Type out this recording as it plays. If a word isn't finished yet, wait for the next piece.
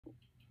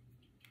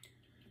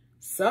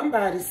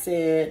Somebody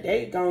said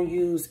they gonna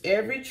use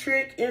every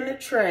trick in the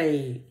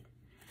trade,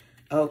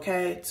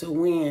 okay, to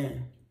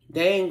win.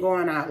 They ain't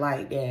going out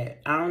like that.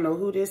 I don't know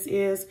who this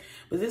is,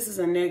 but this is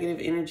a negative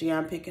energy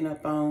I'm picking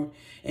up on.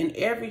 And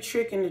every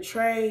trick in the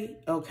trade,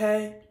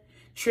 okay,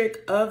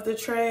 trick of the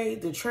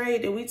trade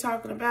that we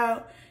talking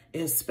about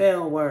is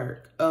spell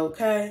work,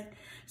 okay?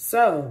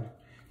 So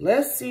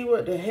let's see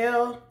what the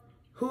hell,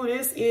 who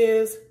this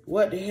is,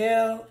 what the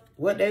hell,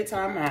 what they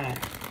talking about.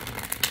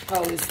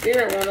 Holy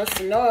Spirit want us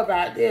to know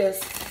about this.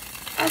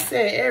 I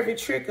said every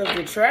trick of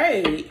the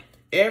trade,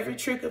 every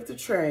trick of the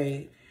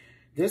trade,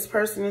 this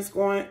person is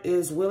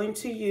willing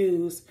to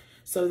use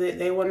so that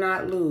they will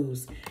not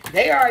lose.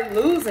 They are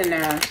losing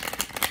now.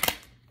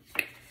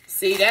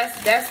 See,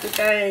 that's the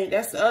thing.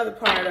 That's the other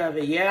part of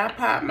it. Yeah, I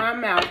popped my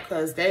mouth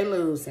because they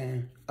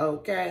losing.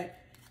 Okay,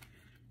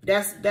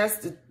 that's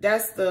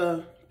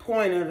the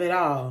point of it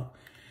all.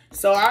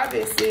 So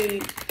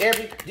obviously,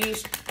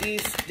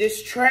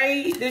 this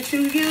trade that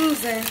you're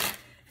using,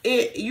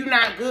 you're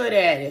not good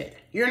at it.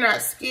 You're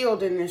not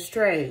skilled in this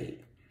trade.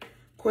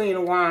 Queen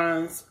of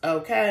Wands,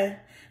 okay?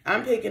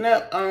 I'm picking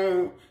up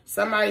on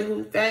somebody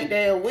who think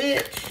they a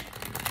witch,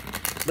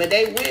 but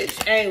they witch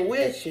ain't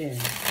witching,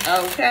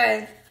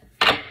 okay?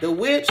 The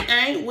witch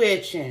ain't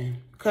witching,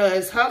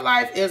 because her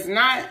life is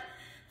not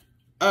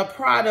a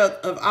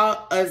product of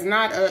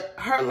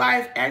her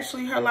life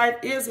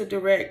is a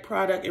direct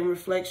product and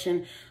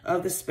reflection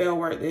of the spell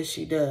work that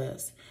she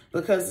does.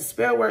 Because the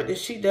spell work that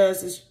she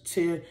does is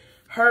to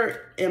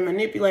hurt and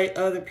manipulate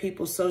other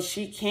people so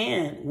she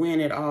can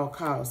win at all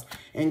costs.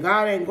 And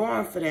God ain't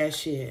going for that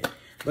shit.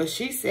 But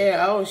she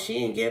said, oh, she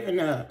ain't giving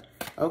up.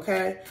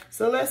 Okay?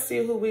 So let's see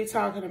who we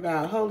talking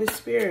about. Holy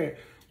Spirit,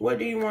 what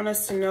do you want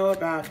us to know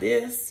about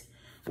this?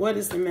 What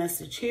is the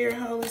message here,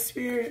 Holy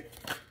Spirit?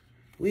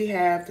 We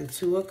have the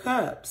Two of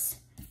Cups.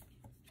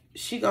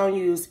 She gonna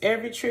use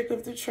every trick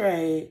of the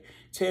trade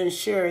to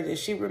ensure that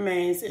she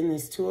remains in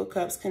this Two of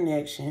Cups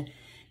connection,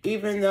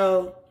 even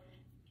though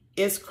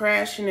it's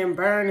crashing and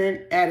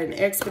burning at an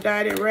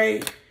expedited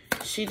rate.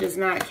 She does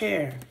not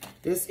care.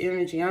 This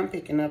energy I'm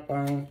picking up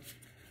on.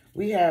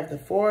 We have the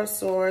Four of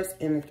Swords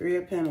and the Three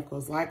of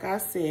Pentacles. Like I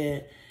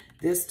said,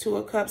 this Two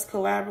of Cups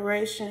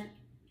collaboration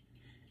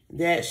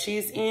that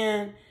she's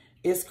in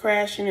is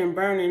crashing and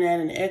burning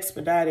at an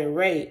expedited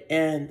rate,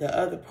 and the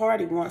other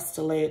party wants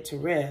to lay it to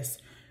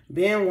rest.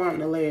 Been wanting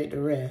to lay it to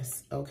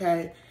rest,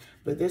 okay?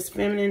 But this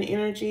feminine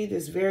energy,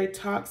 this very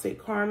toxic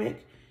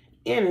karmic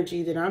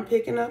energy that I'm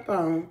picking up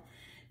on,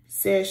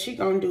 says she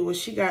gonna do what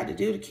she got to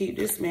do to keep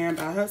this man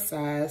by her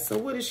side. So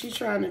what is she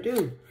trying to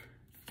do?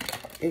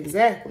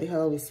 Exactly,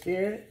 Holy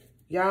Spirit.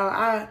 Y'all,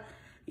 I'm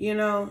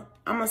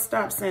gonna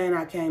stop saying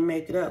I can't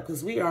make it up,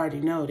 because we already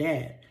know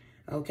that,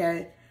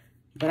 okay?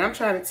 But I'm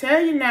trying to tell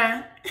you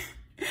now,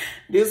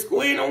 this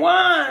Queen of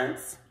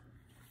Wands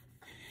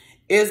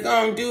is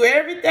going to do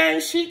everything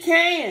she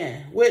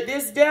can with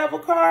this Devil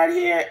card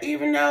here,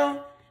 even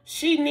though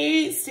she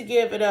needs to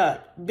give it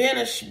up.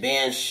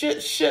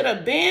 Should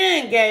have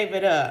been gave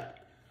it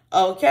up,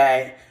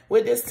 okay?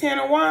 With this Ten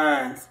of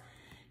Wands,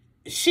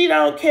 she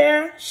don't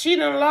care. She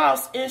done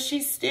lost, and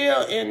she's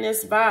still in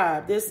this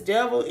vibe, this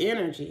Devil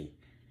energy,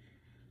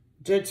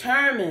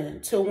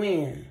 determined to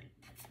win.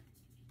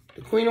 The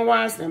Queen of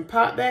Wands then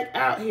pop back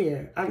out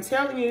here. I'm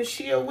telling you,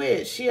 she a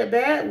witch. She a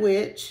bad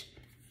witch.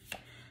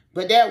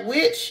 But that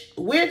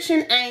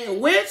witching ain't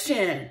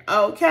witching,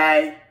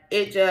 okay?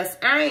 It just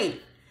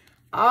ain't.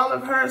 All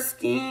of her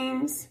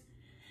schemes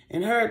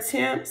and her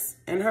attempts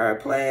and her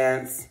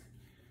plans,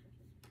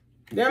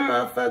 them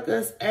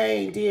motherfuckers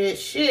ain't did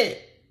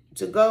shit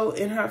to go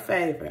in her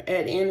favor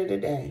at the end of the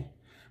day.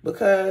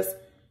 Because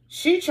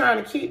she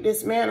trying to keep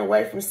this man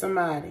away from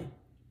somebody.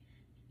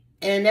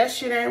 And that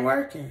shit ain't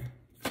working.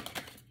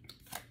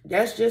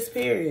 That's just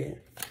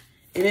period.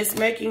 And it's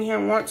making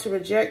him want to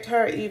reject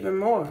her even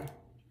more.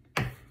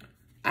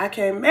 I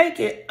can't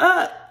make it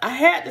up. I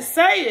had to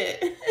say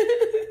it.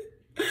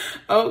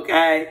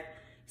 Okay?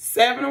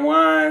 Seven of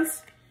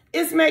Wands.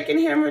 It's making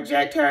him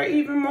reject her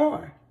even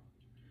more.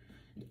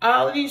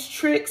 All of these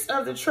tricks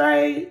of the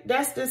trade,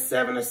 that's the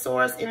Seven of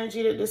Swords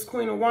energy that this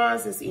Queen of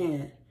Wands is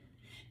in.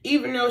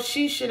 Even though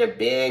she should have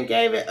been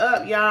gave it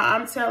up, y'all,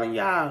 I'm telling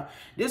y'all,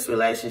 this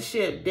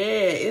relationship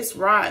dead. It's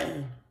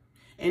rotten.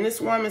 And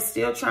this woman's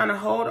still trying to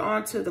hold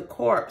on to the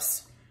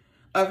corpse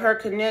of her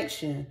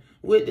connection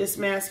with this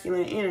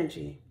masculine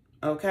energy,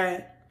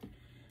 okay?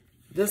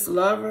 This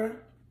lover,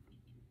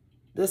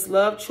 this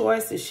love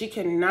choice that she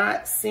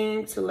cannot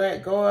seem to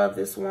let go of,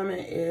 this woman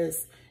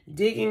is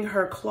digging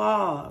her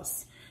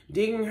claws,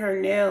 digging her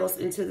nails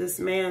into this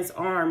man's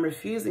arm,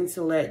 refusing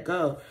to let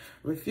go,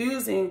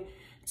 refusing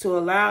to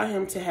allow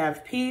him to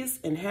have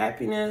peace and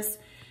happiness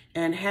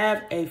and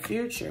have a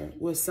future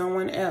with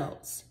someone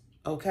else,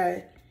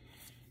 okay?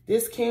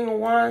 This King of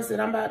Wands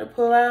that I'm about to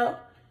pull out,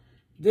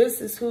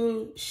 this is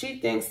who she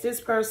thinks this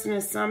person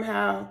is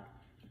somehow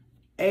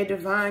a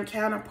divine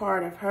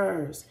counterpart of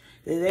hers.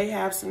 That they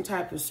have some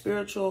type of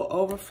spiritual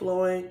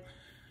overflowing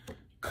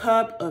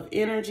cup of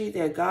energy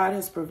that God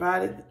has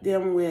provided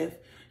them with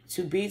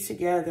to be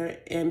together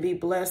and be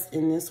blessed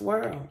in this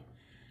world.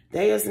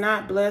 They is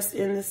not blessed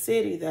in the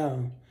city,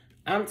 though.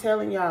 I'm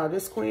telling y'all,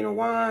 this Queen of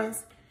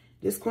Wands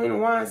is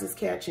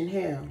catching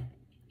hell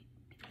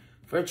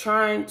for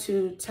trying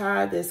to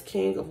tie this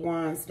King of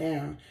Wands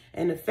down.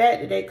 And the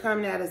fact that they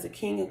come out as a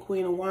King and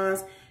Queen of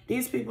Wands,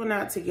 these people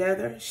not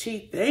together. She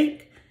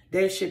think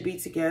they should be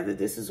together.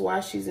 This is why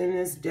she's in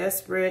this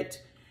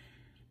desperate,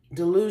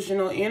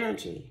 delusional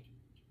energy.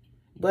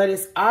 But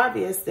it's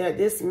obvious that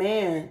this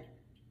man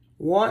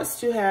wants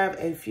to have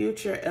a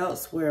future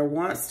elsewhere,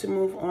 wants to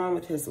move on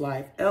with his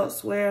life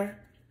elsewhere,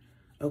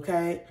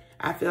 okay?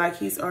 I feel like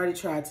he's already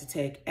tried to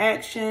take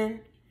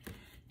action,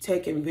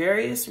 taken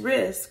various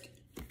risks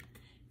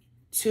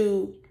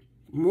to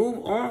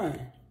move on.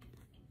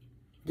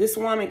 This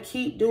woman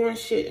keep doing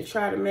shit to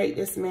try to make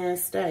this man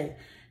stay.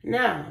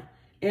 Now,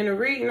 in the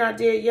reading I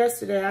did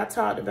yesterday, I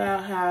talked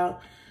about how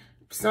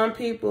some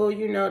people,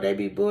 you know, they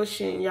be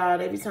bullshitting y'all.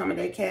 They be telling me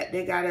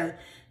they gotta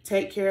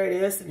take care of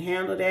this and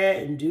handle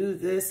that and do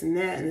this and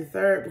that and the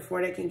third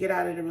before they can get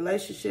out of the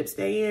relationships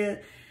they in.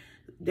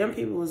 Them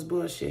people was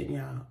bullshitting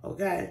y'all,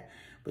 okay?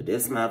 But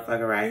this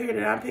motherfucker right here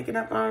that I'm picking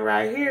up on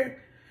right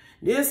here,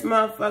 this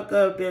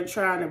motherfucker been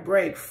trying to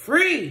break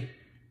free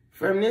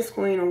from this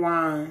Queen of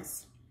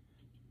Wands,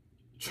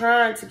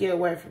 trying to get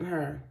away from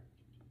her.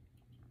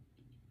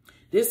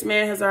 This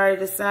man has already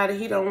decided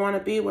he don't want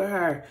to be with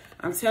her.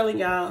 I'm telling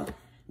y'all,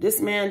 this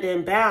man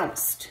then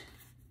bounced.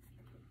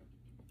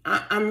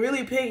 I'm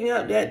really picking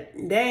up that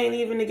they ain't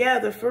even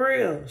together for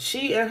real.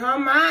 She, in her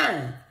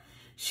mind,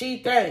 she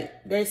think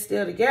they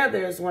still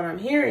together is what I'm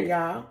hearing,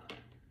 y'all.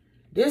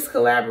 This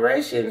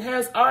collaboration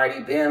has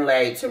already been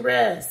laid to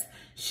rest.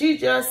 She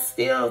just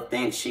still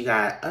thinks she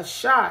got a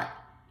shot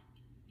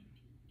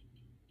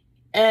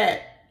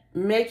at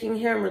making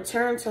him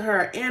return to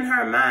her. In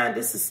her mind,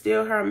 this is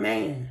still her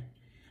man.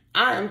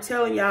 I am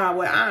telling y'all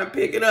what I'm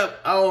picking up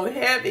on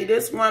heavy.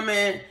 This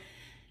woman,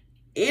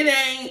 it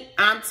ain't,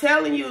 I'm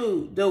telling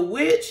you, the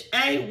witch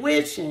ain't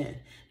witching.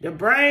 The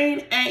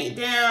brain ain't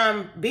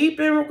damn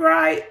beeping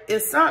right.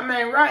 It's something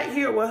ain't right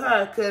here with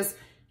her because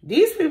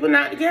these people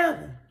not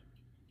together.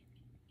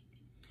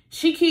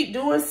 She keep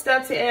doing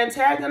stuff to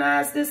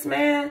antagonize this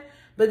man,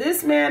 but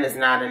this man is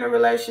not in a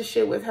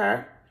relationship with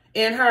her.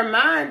 In her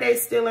mind, they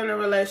still in a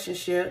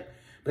relationship,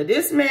 but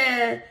this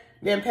man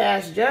then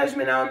passed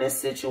judgment on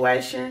this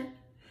situation.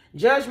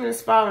 Judgment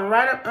is falling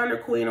right up under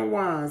Queen of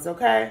Wands,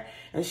 okay?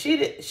 And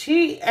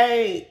she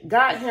ain't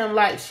got him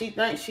like she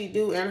thinks she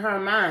do in her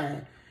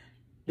mind.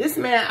 This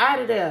man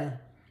out of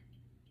there.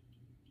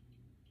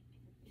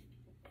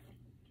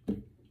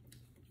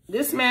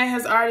 This man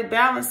has already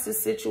balanced the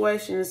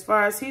situation as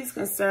far as he's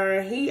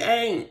concerned. He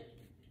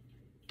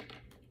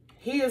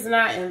is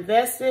not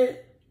invested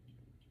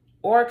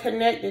or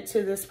connected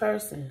to this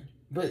person.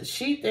 But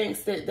she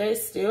thinks that they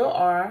still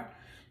are.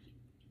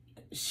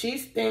 She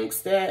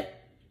thinks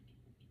that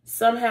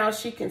somehow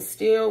she can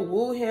still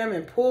woo him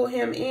and pull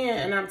him in.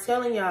 And I'm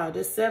telling y'all,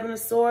 this Seven of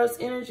Swords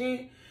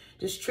energy,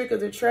 this trick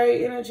of the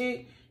trade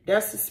energy,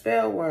 that's the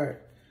spell word.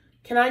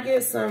 Can I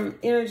get some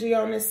energy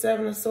on this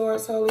Seven of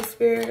Swords, Holy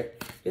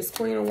Spirit? This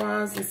Queen of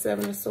Wands and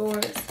Seven of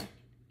Swords.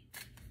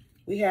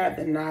 We have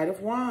the Knight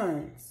of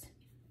Wands.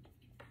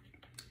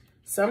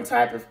 Some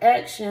type of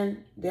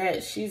action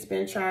that she's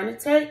been trying to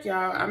take,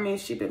 y'all. I mean,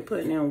 she's been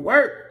putting in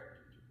work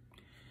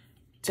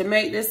to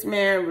make this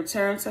man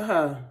return to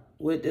her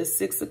with this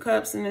Six of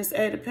Cups and this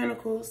Eight of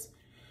Pentacles.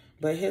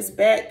 But his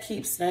back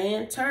keeps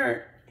staying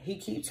turned. He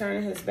keeps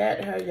turning his back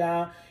to her,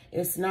 y'all.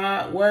 It's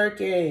not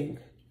working.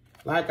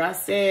 Like I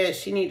said,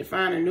 she need to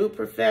find a new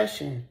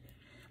profession.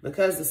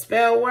 Because the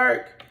spell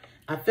work,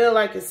 I feel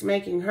like it's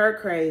making her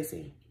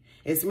crazy.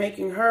 It's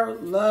making her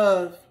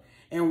love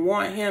and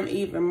want him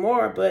even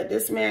more. But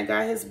this man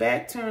got his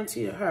back turned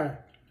to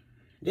her.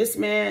 This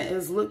man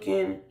is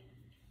looking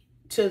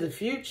to the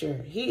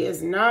future. He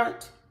is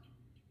not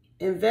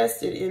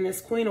invested in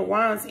this Queen of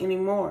Wands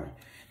anymore.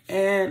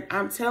 And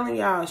I'm telling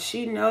y'all,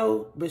 she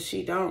know, but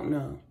she don't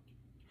know.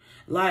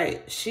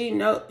 Like, she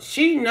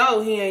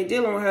know he ain't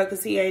dealing with her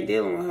because he ain't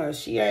dealing with her.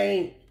 She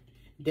ain't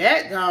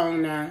that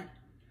gone now.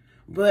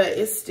 But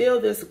it's still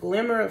this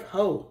glimmer of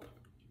hope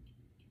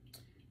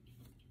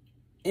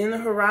in the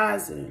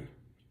horizon.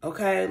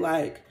 Okay,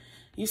 like,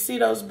 you see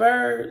those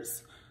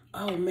birds?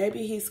 Oh,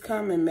 maybe he's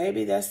coming.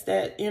 Maybe that's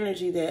that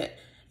energy that,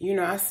 you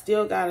know, I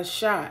still got a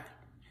shot.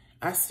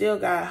 I still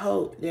got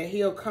hope that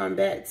he'll come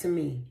back to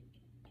me.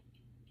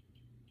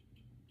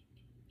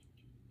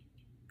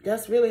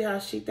 That's really how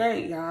she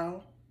think,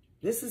 y'all.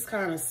 This is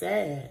kind of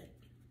sad.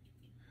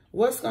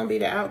 What's going to be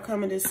the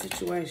outcome of this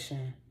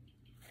situation?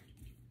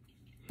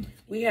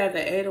 We have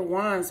the Eight of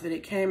Wands, but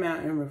it came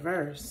out in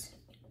reverse.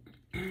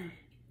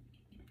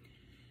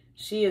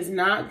 She is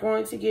not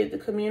going to get the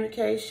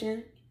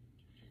communication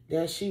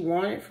that she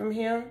wanted from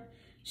him.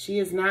 She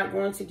is not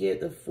going to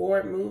get the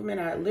forward movement.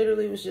 I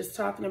literally was just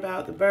talking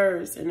about the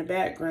birds in the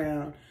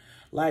background.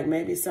 Like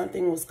maybe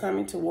something was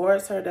coming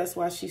towards her. That's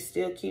why she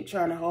still keep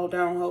trying to hold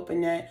on,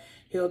 hoping that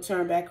he'll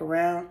turn back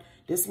around.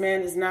 This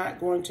man is not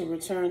going to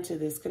return to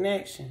this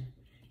connection.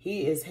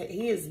 He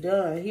is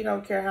done. He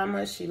don't care how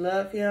much she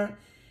love him.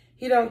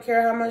 He don't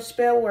care how much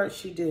spell work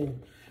she do.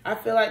 I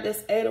feel like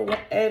this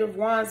Eight of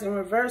Wands in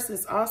reverse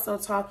is also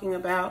talking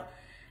about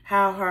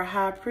how her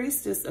high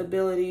priestess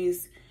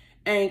abilities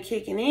ain't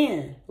kicking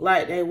in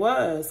like they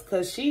was.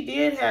 Because she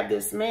did have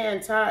this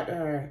man tied to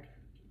her.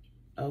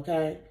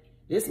 Okay?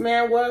 This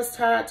man was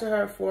tied to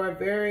her for a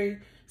very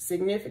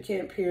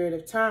significant period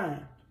of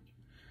time.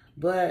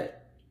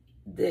 But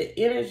the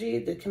energy,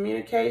 the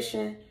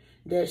communication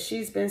that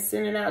she's been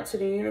sending out to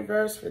the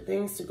universe for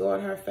things to go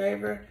in her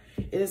favor,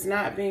 it is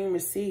not being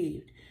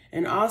received.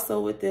 And also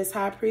with this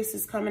high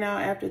priestess coming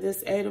out after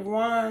this Eight of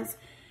Wands,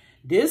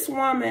 this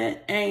woman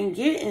ain't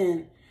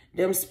getting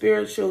them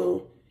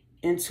spiritual,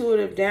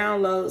 intuitive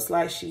downloads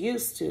like she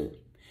used to.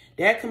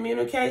 That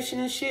communication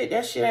and shit,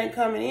 that shit ain't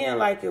coming in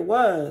like it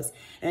was.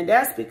 And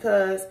that's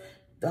because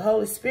the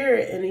Holy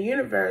Spirit and the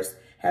universe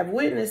have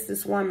witnessed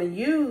this woman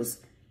use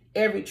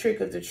every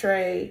trick of the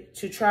trade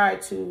to try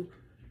to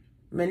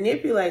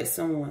manipulate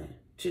someone,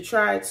 to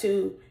try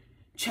to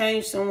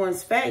change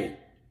someone's fate,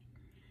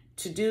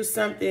 to do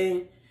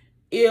something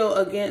ill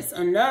against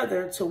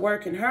another to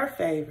work in her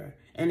favor.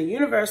 And the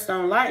universe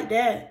don't like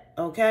that,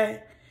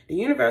 okay? The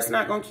universe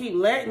not going to keep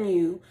letting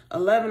you,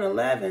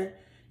 1111,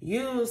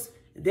 use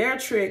their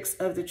tricks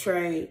of the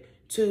trade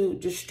to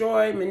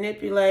destroy,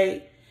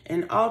 manipulate,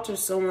 and alter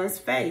someone's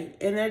fate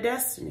and their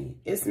destiny.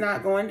 It's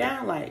not going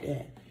down like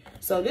that.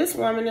 So this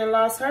woman then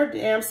lost her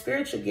damn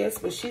spiritual gifts,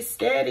 but she's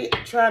steady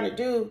trying to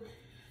do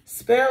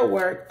spell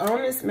work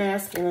on this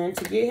masculine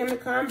to get him to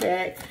come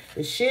back.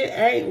 The shit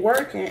ain't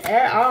working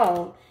at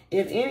all.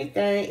 If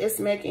anything, it's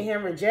making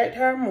him reject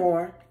her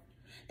more.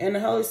 And the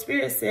Holy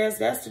Spirit says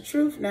that's the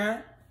truth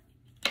now.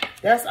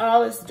 That's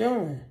all it's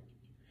doing.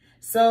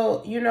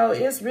 So, you know,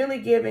 it's really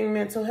giving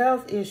mental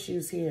health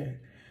issues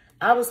here.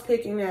 I was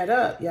picking that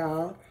up,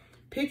 y'all.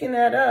 Picking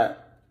that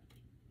up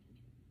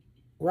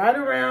right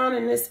around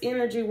in this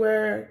energy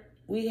where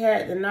we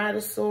had the Knight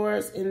of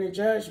Swords and the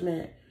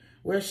Judgment,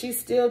 where she's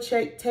still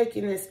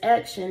taking this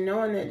action,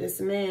 knowing that this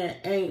man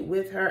ain't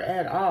with her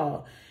at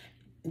all.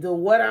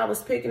 What I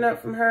was picking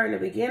up from her in the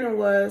beginning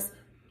was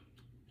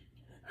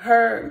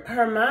her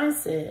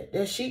mindset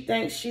that she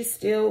thinks she's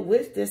still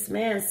with this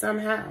man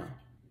somehow.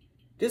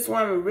 This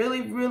woman really,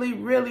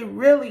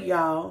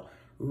 y'all,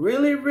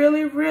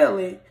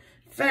 really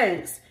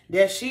thinks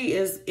that she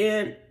is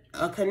in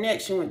a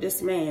connection with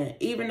this man,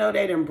 even though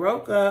they done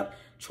broke up,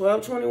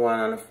 1221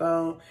 on the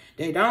phone.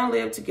 They don't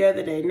live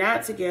together. They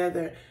not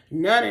together.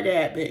 None of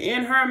that. But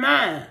in her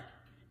mind,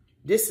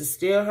 this is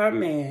still her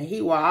man.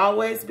 He will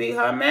always be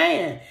her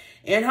man.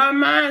 In her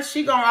mind,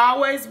 she gonna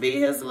always be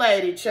his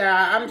lady,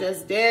 child. I'm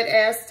just dead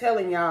ass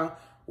telling y'all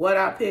what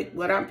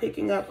I'm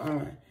picking up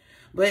on.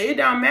 But it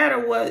don't matter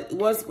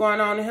what's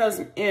going on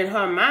in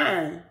her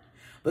mind,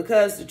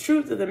 because the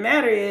truth of the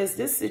matter is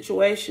this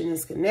situation,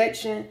 this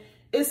connection,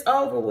 it's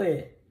over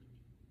with.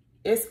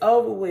 It's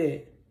over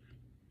with.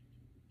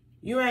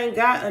 You ain't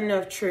got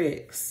enough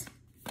tricks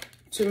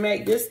to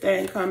make this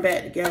thing come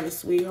back together,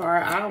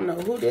 sweetheart. I don't know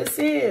who this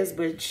is,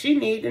 but she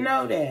need to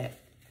know that.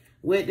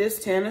 With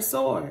this Ten of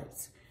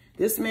Swords,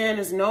 this man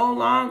is no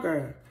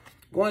longer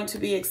going to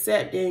be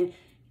accepting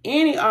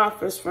any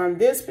offers from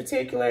this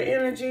particular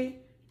energy,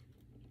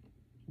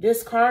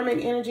 this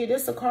karmic energy.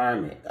 This is a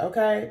karmic,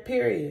 okay,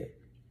 period.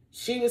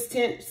 She was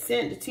sent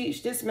to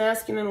teach this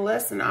masculine a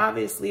lesson,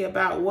 obviously,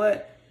 about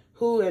what,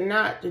 who, and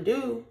not to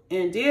do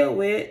and deal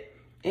with.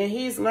 And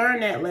he's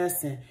learned that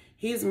lesson.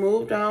 He's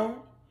moved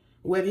on.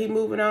 Whether he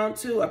moving on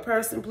to a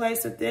person,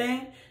 place, or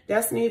thing,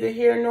 that's neither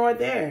here nor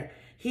there.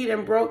 He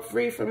done broke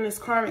free from this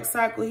karmic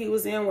cycle he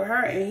was in with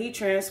her, and he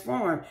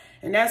transformed.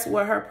 And that's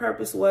what her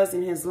purpose was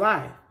in his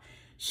life.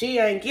 She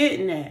ain't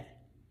getting that,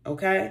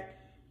 okay?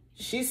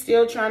 She's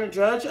still trying to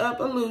drudge up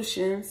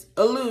illusions,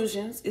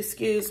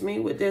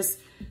 with this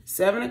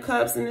Seven of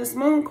Cups and this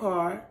Moon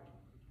card,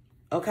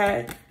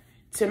 okay,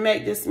 to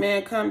make this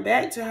man come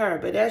back to her.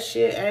 But that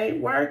shit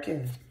ain't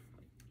working.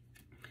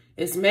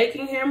 It's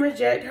making him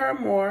reject her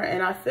more,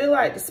 and I feel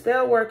like the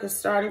spell work is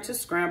starting to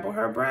scramble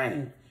her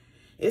brain.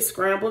 It's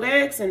scrambled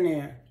eggs in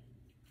there,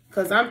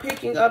 because I'm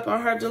picking up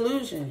on her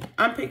delusion.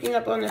 I'm picking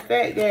up on the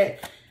fact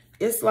that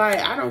it's like,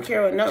 I don't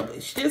care what nobody,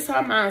 this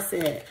her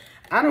mindset.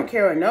 I don't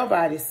care what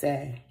nobody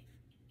say.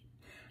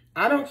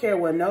 I don't care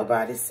what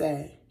nobody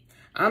say.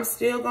 I'm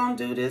still going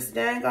to do this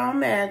dang on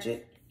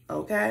magic,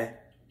 okay?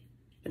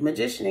 The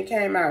Magician that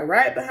came out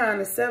right behind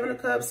the Seven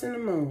of Cups and the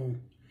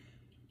Moon.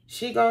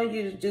 She going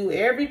to do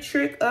every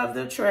trick of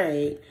the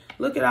trade.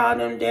 Look at all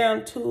them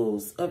damn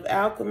tools of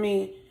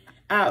alchemy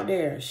out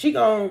there. She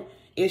going,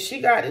 if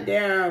she got to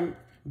damn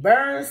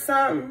burn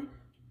something,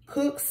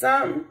 cook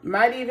something,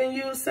 might even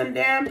use some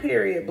damn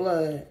period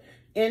blood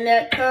in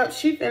that cup,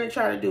 she finna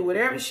try to do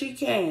whatever she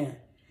can.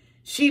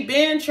 She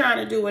been trying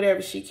to do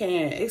whatever she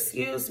can.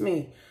 Excuse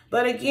me.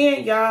 But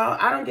again, y'all,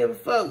 I don't give a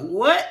fuck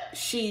what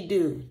she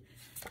do.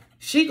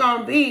 She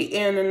gonna be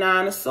in the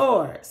Nine of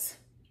Swords.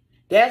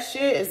 That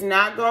shit is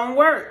not gonna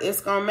work.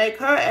 It's gonna make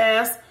her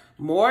ass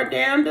more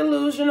damn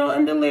delusional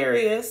and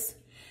delirious.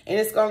 And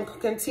it's going to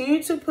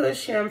continue to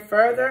push him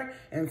further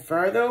and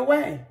further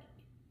away.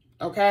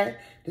 Okay?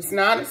 This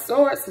Nine of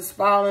Swords is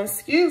falling,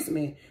 excuse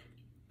me,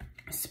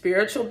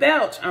 spiritual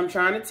belch. I'm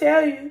trying to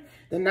tell you,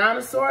 the Nine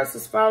of Swords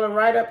is falling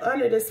right up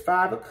under this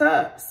Five of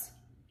Cups.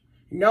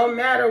 No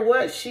matter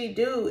what she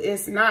do,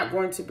 it's not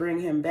going to bring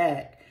him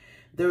back.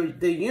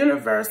 The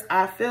universe,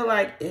 I feel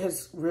like,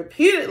 has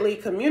repeatedly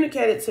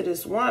communicated to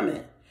this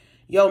woman,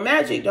 your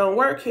magic don't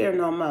work here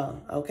no more,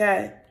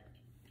 okay?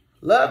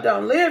 Love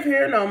don't live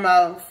here no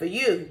more for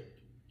you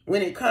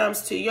when it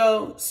comes to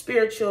your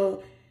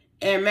spiritual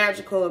and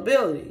magical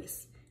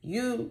abilities.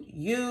 You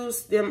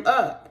use them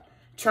up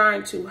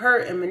trying to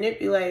hurt and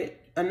manipulate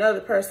another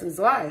person's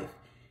life.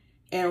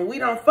 And we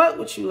don't fuck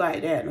with you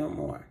like that no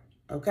more,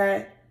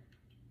 okay?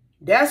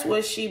 That's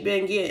what she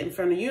been getting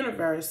from the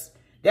universe.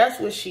 That's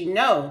what she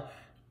know.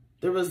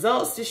 The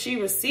results that she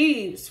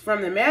receives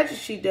from the magic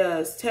she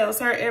does tells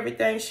her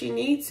everything she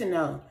needs to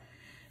know.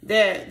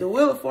 That the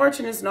Wheel of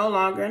Fortune is no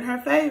longer in her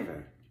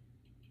favor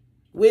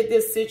with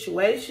this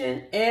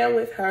situation and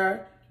with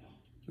her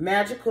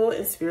magical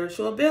and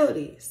spiritual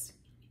abilities.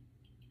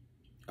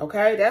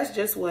 Okay, that's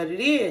just what it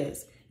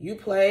is. You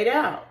played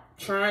out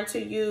trying to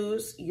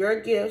use your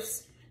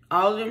gifts,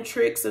 all of them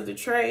tricks of the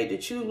trade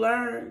that you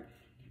learned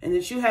and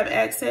that you have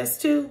access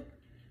to.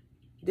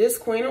 This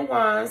Queen of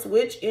Wands,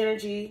 witch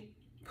energy,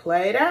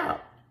 played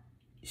out.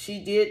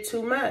 She did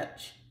too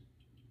much.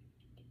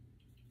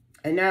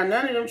 And now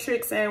none of them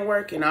tricks ain't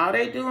working. All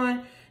they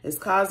doing is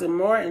causing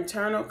more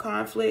internal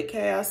conflict,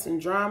 chaos,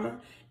 and drama.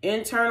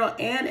 Internal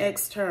and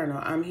external,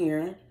 I'm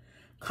hearing.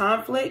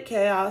 Conflict,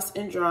 chaos,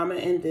 and drama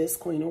in this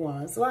Queen of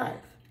Wands life.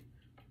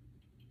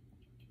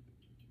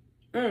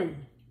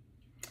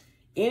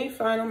 Any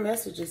final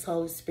messages,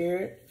 Holy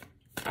Spirit?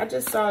 I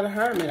just saw the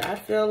Hermit. I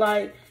feel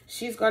like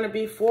she's going to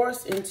be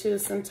forced into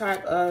some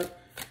type of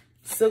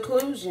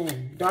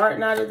seclusion, dark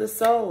night of the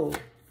soul,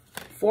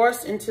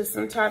 forced into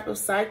some type of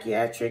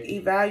psychiatric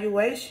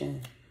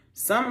evaluation,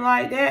 something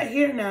like that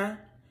here now,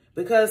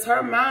 because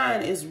her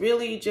mind is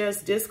really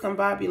just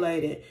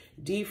discombobulated,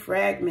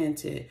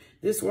 defragmented.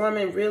 This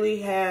woman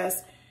really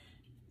has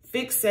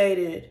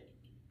fixated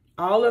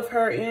all of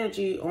her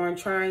energy on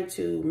trying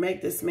to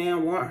make this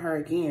man want her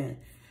again.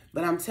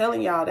 But I'm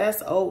telling y'all,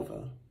 that's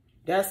over.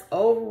 That's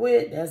over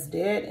with. That's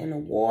dead in the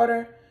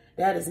water.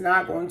 That is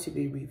not going to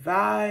be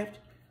revived.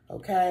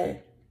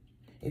 Okay?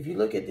 If you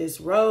look at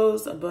this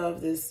rose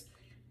above this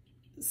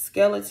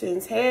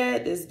skeleton's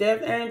head, this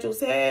death angel's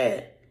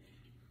head,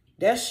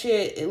 that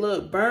shit, it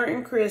looked burnt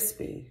and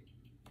crispy.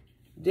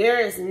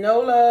 There is no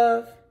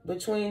love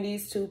between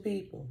these two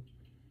people.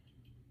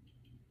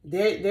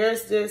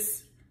 There's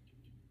this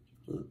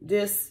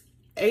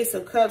Ace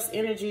of Cups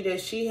energy that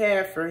she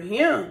had for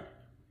him.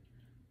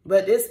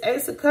 But this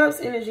Ace of Cups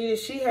energy that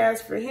she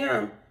has for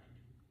him,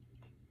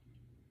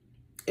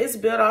 it's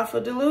built off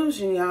of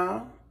delusion,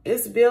 y'all.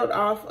 It's built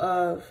off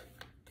of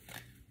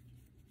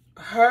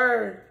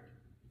her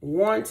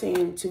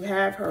wanting to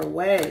have her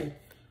way.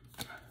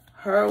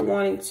 Her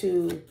wanting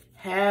to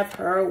have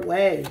her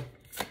way.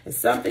 It's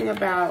something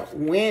about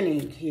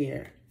winning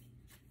here.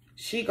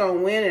 She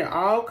gonna win at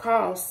all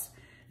costs,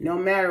 no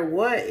matter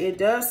what it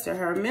does to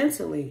her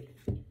mentally.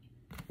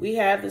 We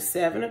have the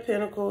Seven of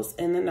Pentacles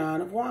and the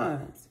Nine of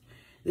Wands.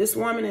 This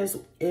woman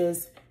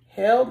is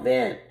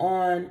hell-bent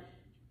on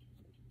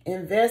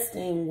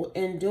investing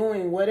and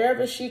doing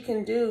whatever she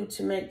can do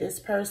to make this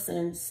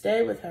person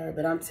stay with her.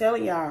 But I'm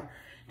telling y'all,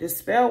 the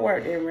spell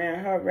work that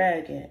ran her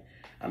ragged.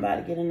 I'm about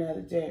to get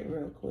another deck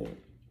real quick.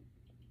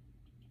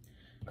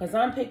 Because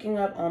I'm picking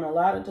up on a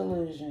lot of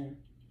delusion.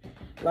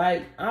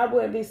 Like, I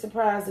wouldn't be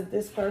surprised if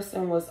this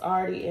person was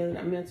already in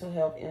a mental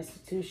health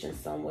institution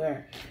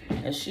somewhere.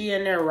 And she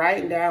in there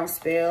writing down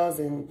spells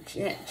and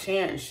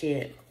chanting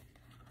shit.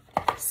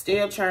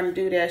 Still trying to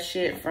do that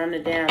shit from the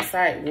damn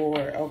psych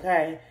ward,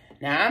 okay?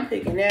 Now, I'm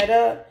picking that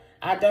up.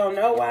 I don't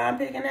know why I'm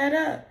picking that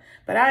up.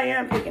 But I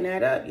am picking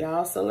that up,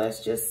 y'all. So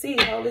let's just see.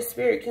 Holy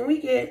Spirit, can we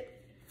get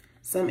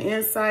some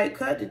insight?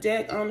 Cut the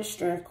deck on the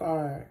Strength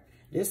card.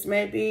 This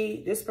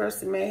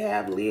person may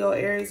have Leo,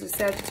 Aries, or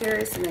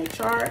Sagittarius in their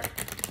chart.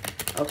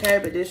 Okay,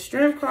 but this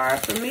Strength card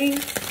for me,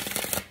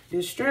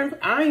 this Strength,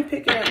 I ain't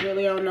picking up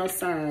really on no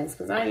signs,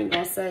 because I ain't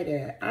going to say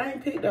that. I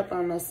ain't picked up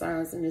on no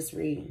signs in this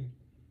reading.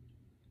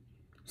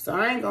 So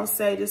I ain't going to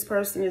say this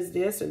person is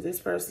this or this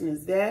person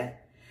is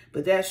that.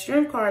 But that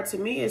Strength card to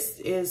me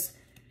is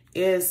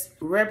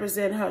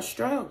represent her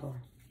struggle.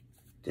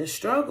 The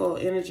struggle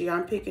energy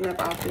I'm picking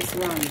up off this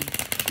woman.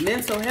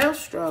 Mental health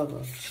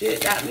struggle.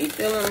 Shit got me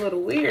feeling a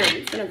little weird.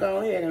 We're going to go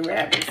ahead and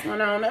wrap this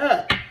one on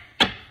up.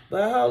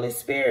 But Holy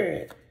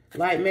Spirit,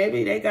 like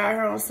maybe they got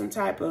her on some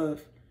type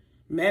of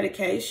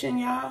medication,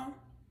 y'all,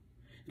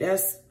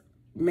 that's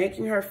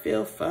making her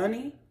feel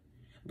funny.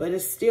 But it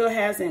still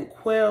hasn't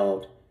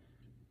quelled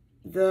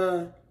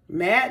the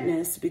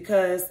madness,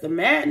 because the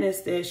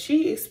madness that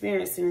she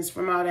experiencing is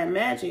from all that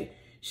magic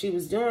she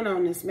was doing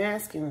on this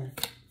masculine.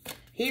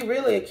 He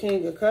really a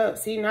King of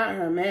Cups. He not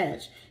her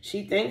match.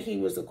 She think he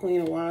was a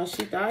Queen of Wands.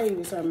 She thought he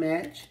was her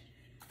match.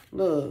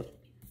 Look,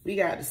 we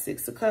got the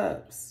Six of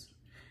Cups.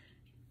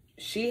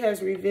 she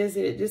has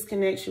revisited this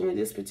connection with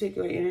this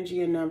particular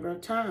energy a number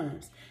of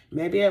times.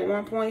 Maybe at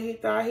one point he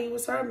thought he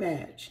was her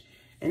match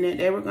and that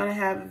they were going to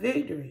have a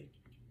victory.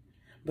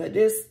 But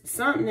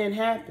something didn't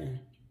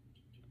happen.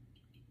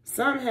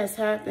 Something has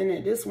happened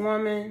that this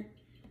woman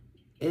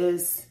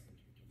is,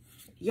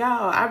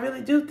 y'all, I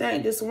really do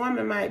think this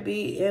woman might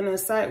be in a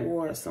psych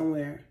ward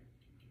somewhere.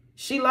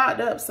 She locked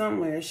up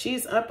somewhere.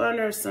 She's up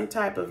under some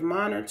type of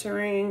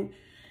monitoring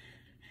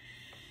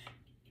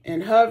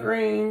and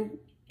hovering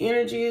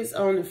energies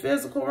on the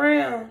physical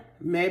realm,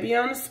 maybe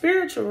on the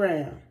spiritual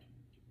realm.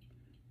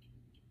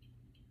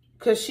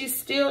 Because she's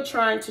still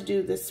trying to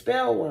do the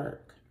spell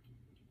work.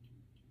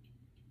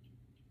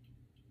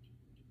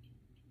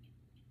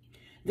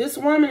 This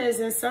woman is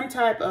in some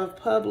type of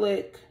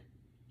public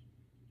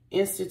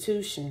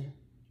institution.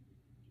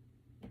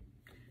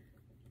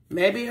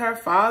 Maybe her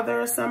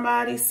father or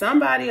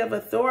somebody of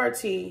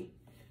authority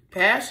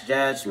passed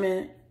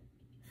judgment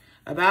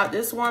about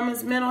this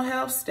woman's mental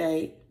health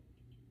state.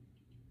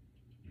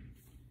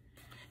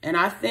 And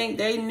I think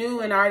they knew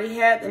and already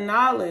had the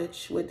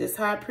knowledge with this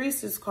High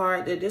Priestess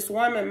card that this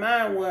woman's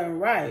mind wasn't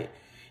right.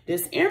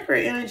 This Emperor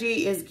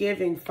energy is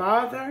giving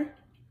father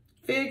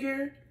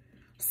figure,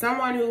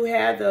 someone who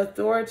had the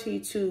authority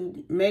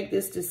to make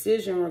this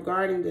decision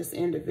regarding this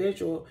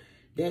individual,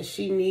 that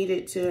she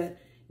needed to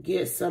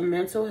get some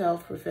mental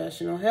health,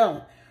 professional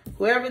help.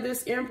 Whoever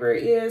this Emperor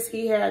is,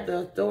 he had the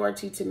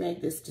authority to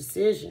make this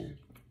decision.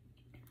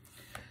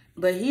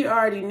 But he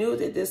already knew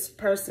that this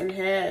person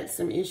had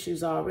some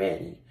issues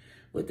already.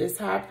 With this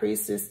High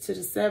Priestess to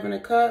the Seven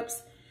of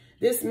Cups,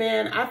 this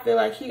man, I feel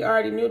like he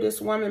already knew this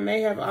woman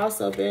may have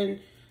also been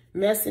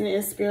messing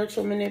in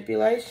spiritual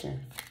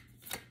manipulation.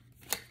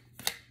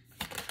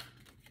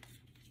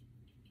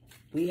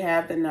 We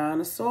have the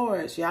Nine of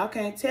Swords. Y'all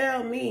can't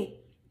tell me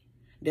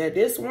that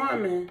this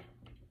woman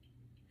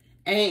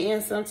ain't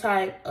in some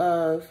type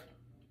of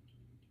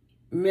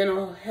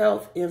mental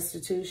health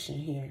institution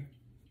here.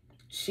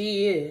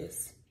 She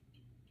is.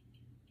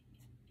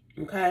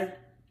 Okay?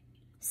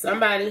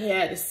 Somebody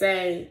had to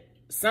sign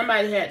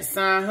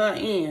her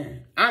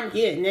in. I'm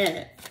getting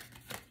that.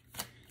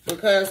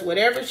 Because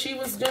whatever she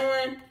was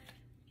doing,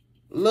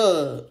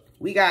 look,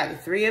 we got the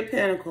Three of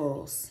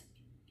Pentacles.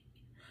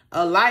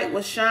 A light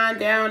was shined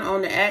down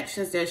on the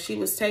actions that she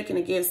was taking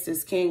against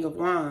this King of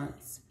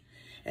Wands.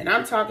 And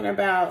I'm talking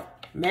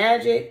about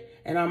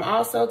magic, and I'm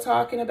also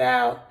talking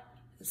about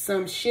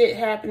some shit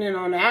happening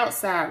on the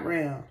outside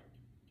realm.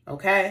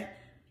 Okay?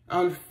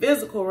 On the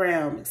physical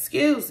realm,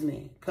 excuse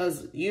me.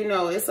 Because, you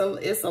know, it's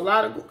a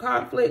lot of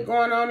conflict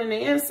going on in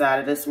the inside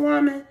of this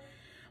woman.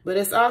 But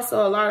it's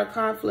also a lot of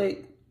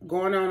conflict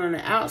going on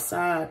the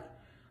outside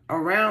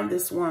around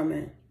this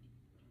woman.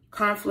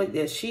 Conflict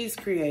that she's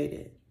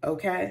created.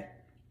 Okay?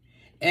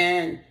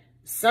 And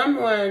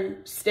someone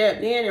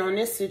stepped in on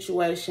this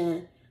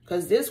situation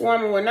because this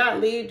woman will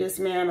not leave this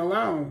man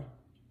alone.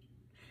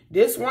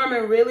 This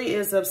woman really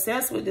is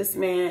obsessed with this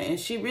man, and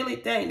she really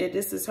thinks that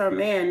this is her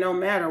man no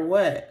matter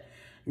what.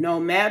 No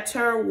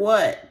matter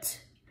what.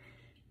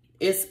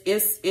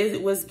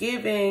 It was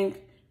giving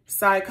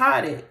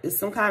psychotic. It's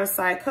some kind of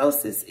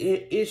psychosis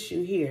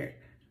issue here.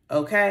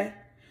 Okay?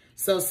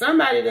 So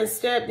somebody that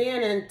stepped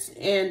in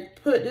and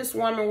put this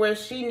woman where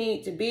she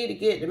needs to be to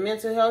get the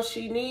mental health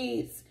she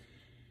needs.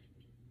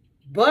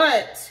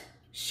 But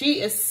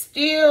she is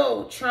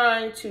still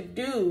trying to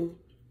do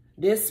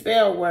this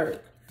spell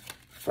work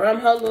from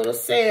her little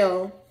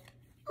cell.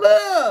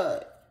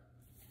 Look,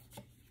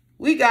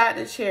 we got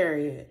the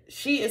Chariot.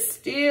 She is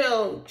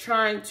still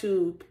trying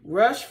to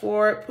rush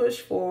forward, push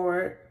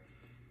forward,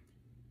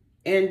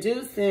 and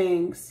do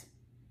things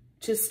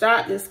to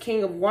stop this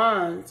King of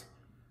Wands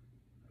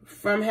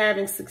from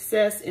having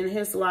success in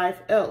his life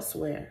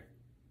elsewhere.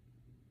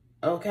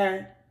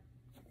 Okay?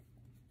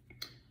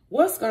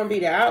 What's going to be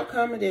the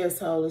outcome of this,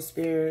 Holy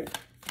Spirit?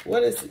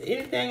 What is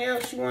anything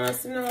else you want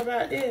us to know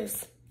about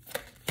this?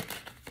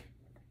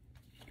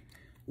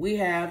 We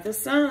have the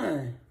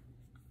Sun.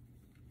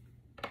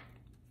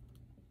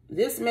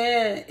 This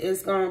man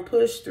is going to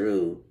push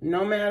through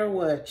no matter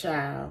what,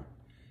 child.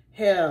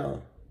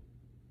 Hell.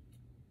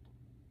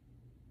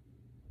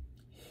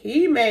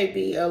 He may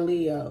be a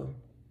Leo.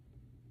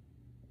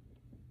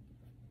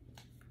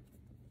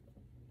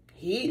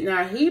 He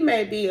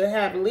may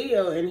have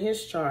Leo in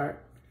his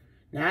chart.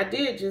 Now, I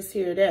did just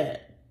hear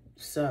that.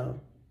 So,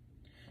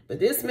 but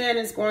this man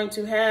is going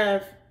to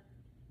have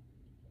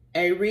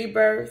a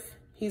rebirth.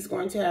 He's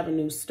going to have a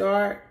new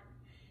start.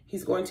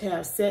 He's going to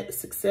have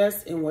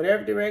success in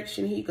whatever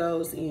direction he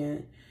goes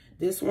in.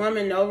 This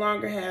woman no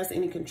longer has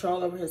any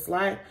control over his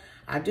life.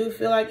 I do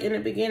feel like in the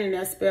beginning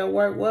that spell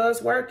work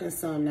was working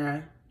some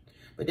now.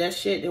 But that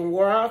shit didn't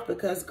wear off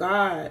because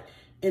God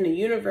in the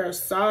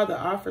universe saw the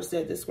offers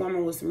that this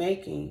woman was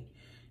making.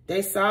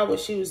 They saw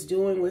what she was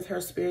doing with her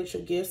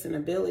spiritual gifts and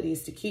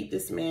abilities to keep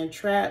this man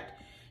trapped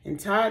and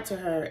tied to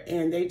her,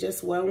 and they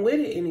just weren't with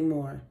it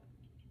anymore.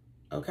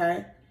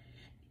 Okay?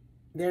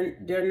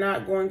 They're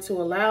not going to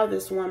allow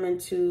this woman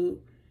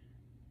to,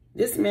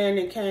 this man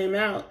that came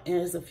out and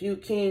is a few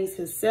kings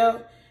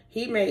himself,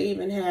 He may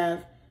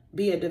even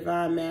be a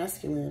divine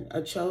masculine,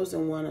 a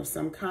chosen one of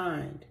some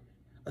kind,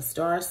 a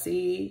star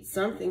seed,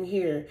 something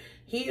here.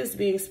 He is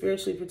being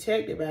spiritually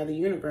protected by the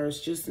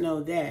universe. Just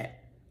know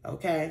that,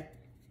 okay?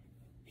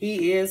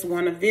 He is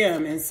one of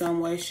them in some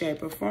way,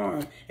 shape, or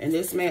form. And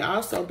this may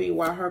also be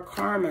why her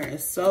karma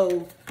is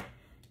so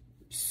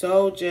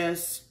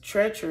just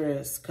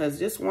treacherous. Because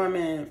this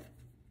woman,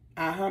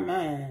 out her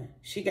mind,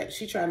 she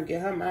trying to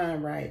get her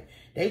mind right.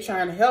 They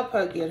trying to help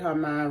her get her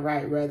mind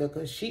right, rather,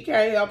 because she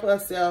can't help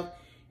herself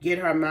get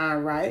her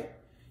mind right.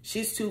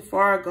 She's too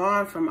far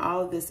gone from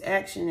all this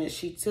action that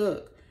she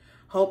took,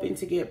 hoping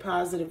to get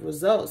positive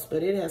results,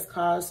 but it has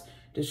caused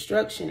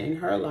destruction in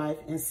her life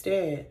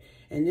instead.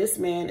 And this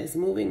man is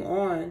moving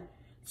on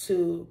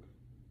to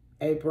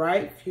a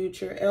bright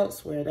future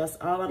elsewhere. That's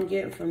all I'm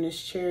getting from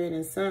this Chariot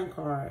and Sun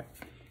card.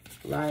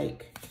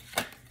 Like,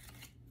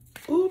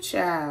 ooh,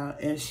 child.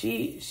 And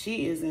she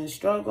is in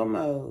struggle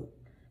mode,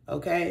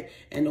 okay?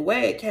 And the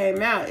way it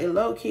came out, it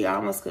low-key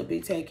almost could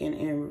be taken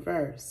in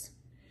reverse.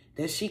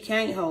 That she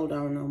can't hold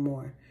on no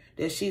more.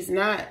 That she's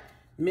not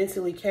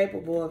mentally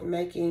capable of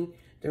making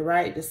the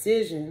right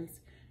decisions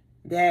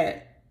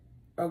that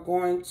are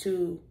going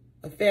to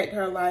affect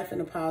her life in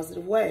a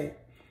positive way.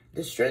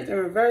 The Strength in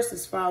reverse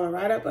is falling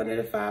right up under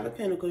the Five of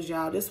Pentacles,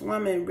 y'all. This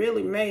woman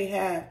really may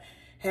have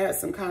had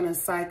some kind of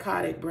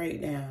psychotic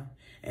breakdown.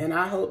 And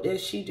I hope that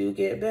she do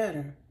get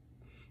better.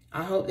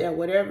 I hope that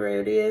whatever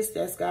it is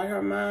that's got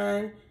her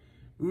mind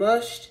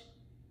mushed,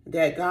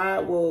 that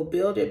God will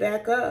build it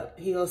back up.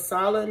 He'll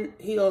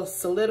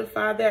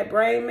solidify that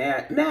brain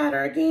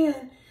matter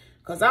again.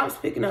 Because I was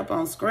picking up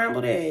on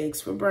scrambled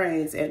eggs for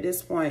brains at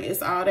this point.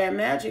 It's all that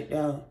magic,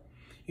 though.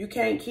 You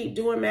can't keep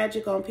doing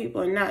magic on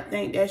people and not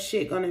think that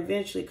shit gonna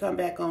eventually come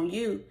back on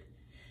you.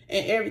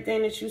 And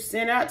everything that you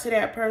send out to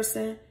that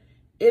person,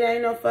 it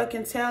ain't no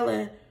fucking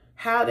telling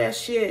how that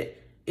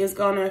shit is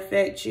gonna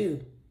affect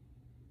you.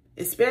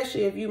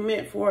 Especially if you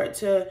meant for it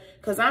to,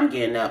 because I'm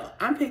picking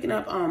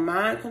up on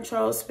mind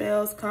control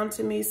spells, come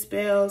to me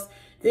spells,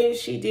 things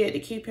she did to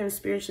keep him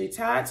spiritually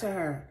tied to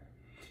her.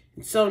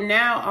 So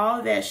now all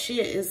of that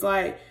shit is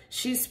like,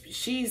 she's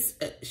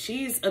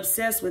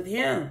obsessed with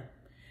him.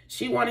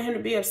 She wanted him to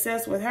be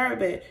obsessed with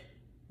her,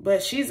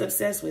 but she's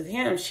obsessed with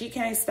him. She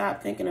can't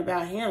stop thinking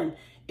about him.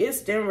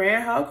 It's done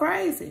ran her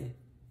crazy.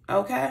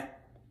 Okay?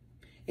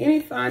 Any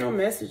final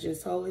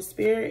messages, Holy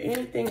Spirit?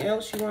 Anything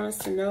else you want us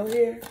to know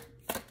here?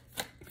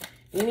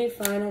 Any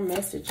final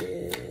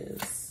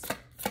messages?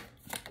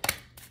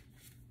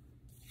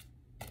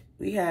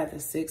 We have the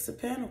Six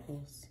of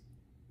Pentacles.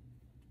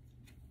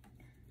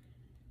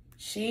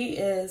 She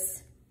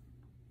has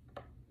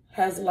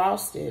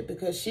lost it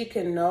because she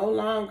can no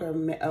longer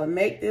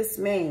make this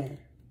man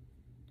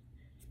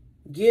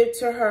give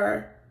to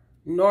her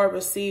nor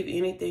receive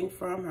anything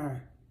from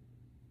her.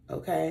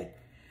 Okay?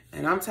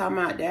 And I'm talking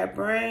about that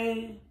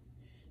brain.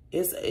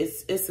 It's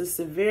a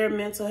severe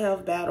mental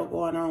health battle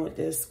going on with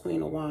this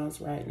Queen of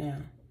Wands right now.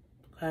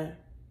 Okay?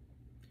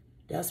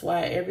 That's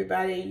why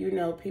everybody, you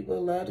know,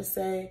 people love to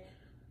say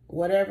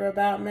whatever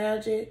about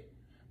magic.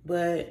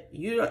 But,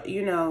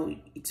 you know,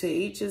 to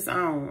each his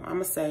own. I'm going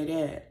to say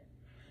that.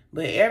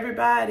 But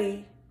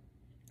everybody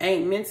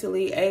ain't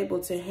mentally able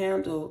to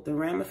handle the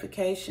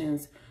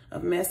ramifications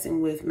of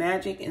messing with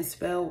magic and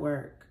spell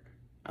work.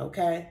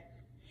 Okay?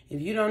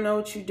 If you don't know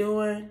what you're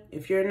doing,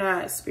 if you're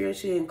not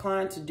spiritually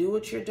inclined to do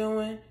what you're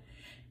doing,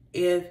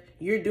 if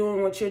you're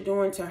doing what you're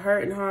doing to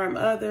hurt and harm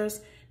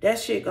others, that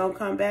shit gonna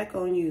come back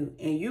on you.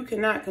 And you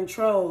cannot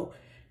control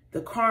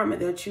the karma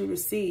that you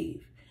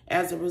receive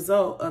as a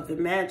result of the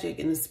magic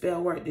and the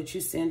spell work that you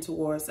send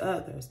towards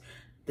others.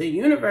 The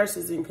universe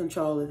is in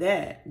control of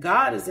that.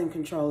 God is in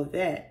control of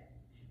that.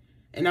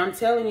 And I'm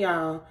telling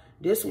y'all,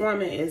 this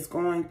woman is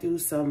going through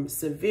some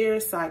severe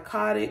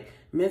psychotic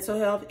mental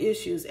health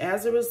issues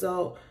as a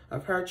result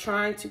of her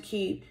trying to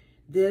keep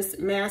this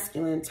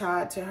masculine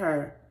tied to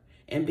her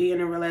and be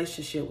in a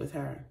relationship with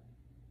her.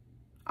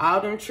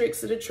 All them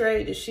tricks of the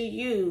trade that she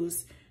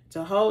used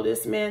to hold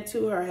this man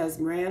to her has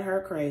ran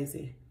her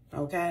crazy.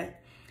 Okay?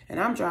 And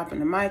I'm dropping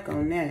the mic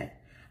on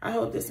that. I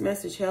hope this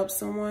message helps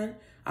someone.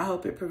 I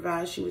hope it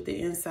provides you with the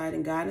insight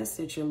and guidance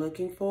that you're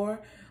looking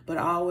for. But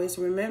always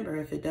remember,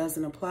 if it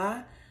doesn't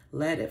apply,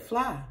 let it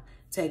fly.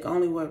 Take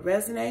only what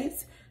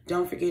resonates.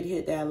 Don't forget to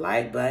hit that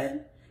like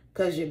button.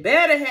 Because you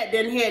better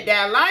hit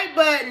that like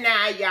button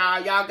now,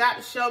 y'all. Y'all got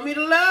to show me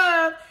the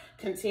love.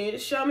 Continue to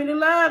show me the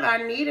love. I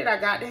need it. I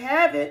got to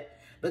have it.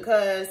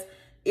 Because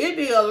it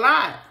be a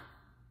lot.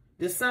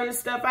 Some of the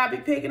stuff I be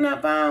picking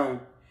up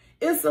on,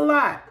 it's a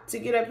lot to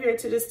get up here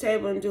to this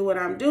table and do what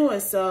I'm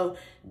doing. So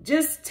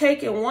just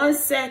taking 1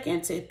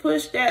 second to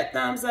push that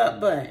thumbs up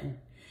button.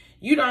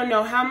 You don't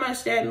know how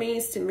much that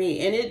means to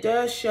me. And it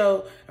does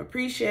show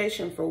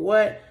appreciation for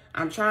what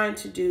I'm trying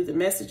to do, the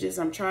messages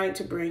I'm trying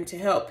to bring to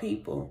help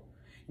people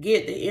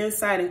get the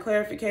insight and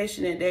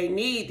clarification that they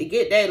need to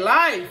get their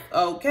life,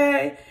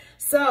 okay?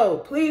 So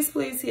please,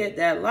 please hit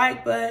that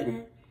like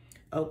button,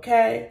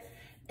 okay?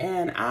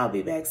 And I'll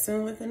be back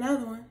soon with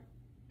another one.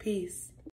 Peace.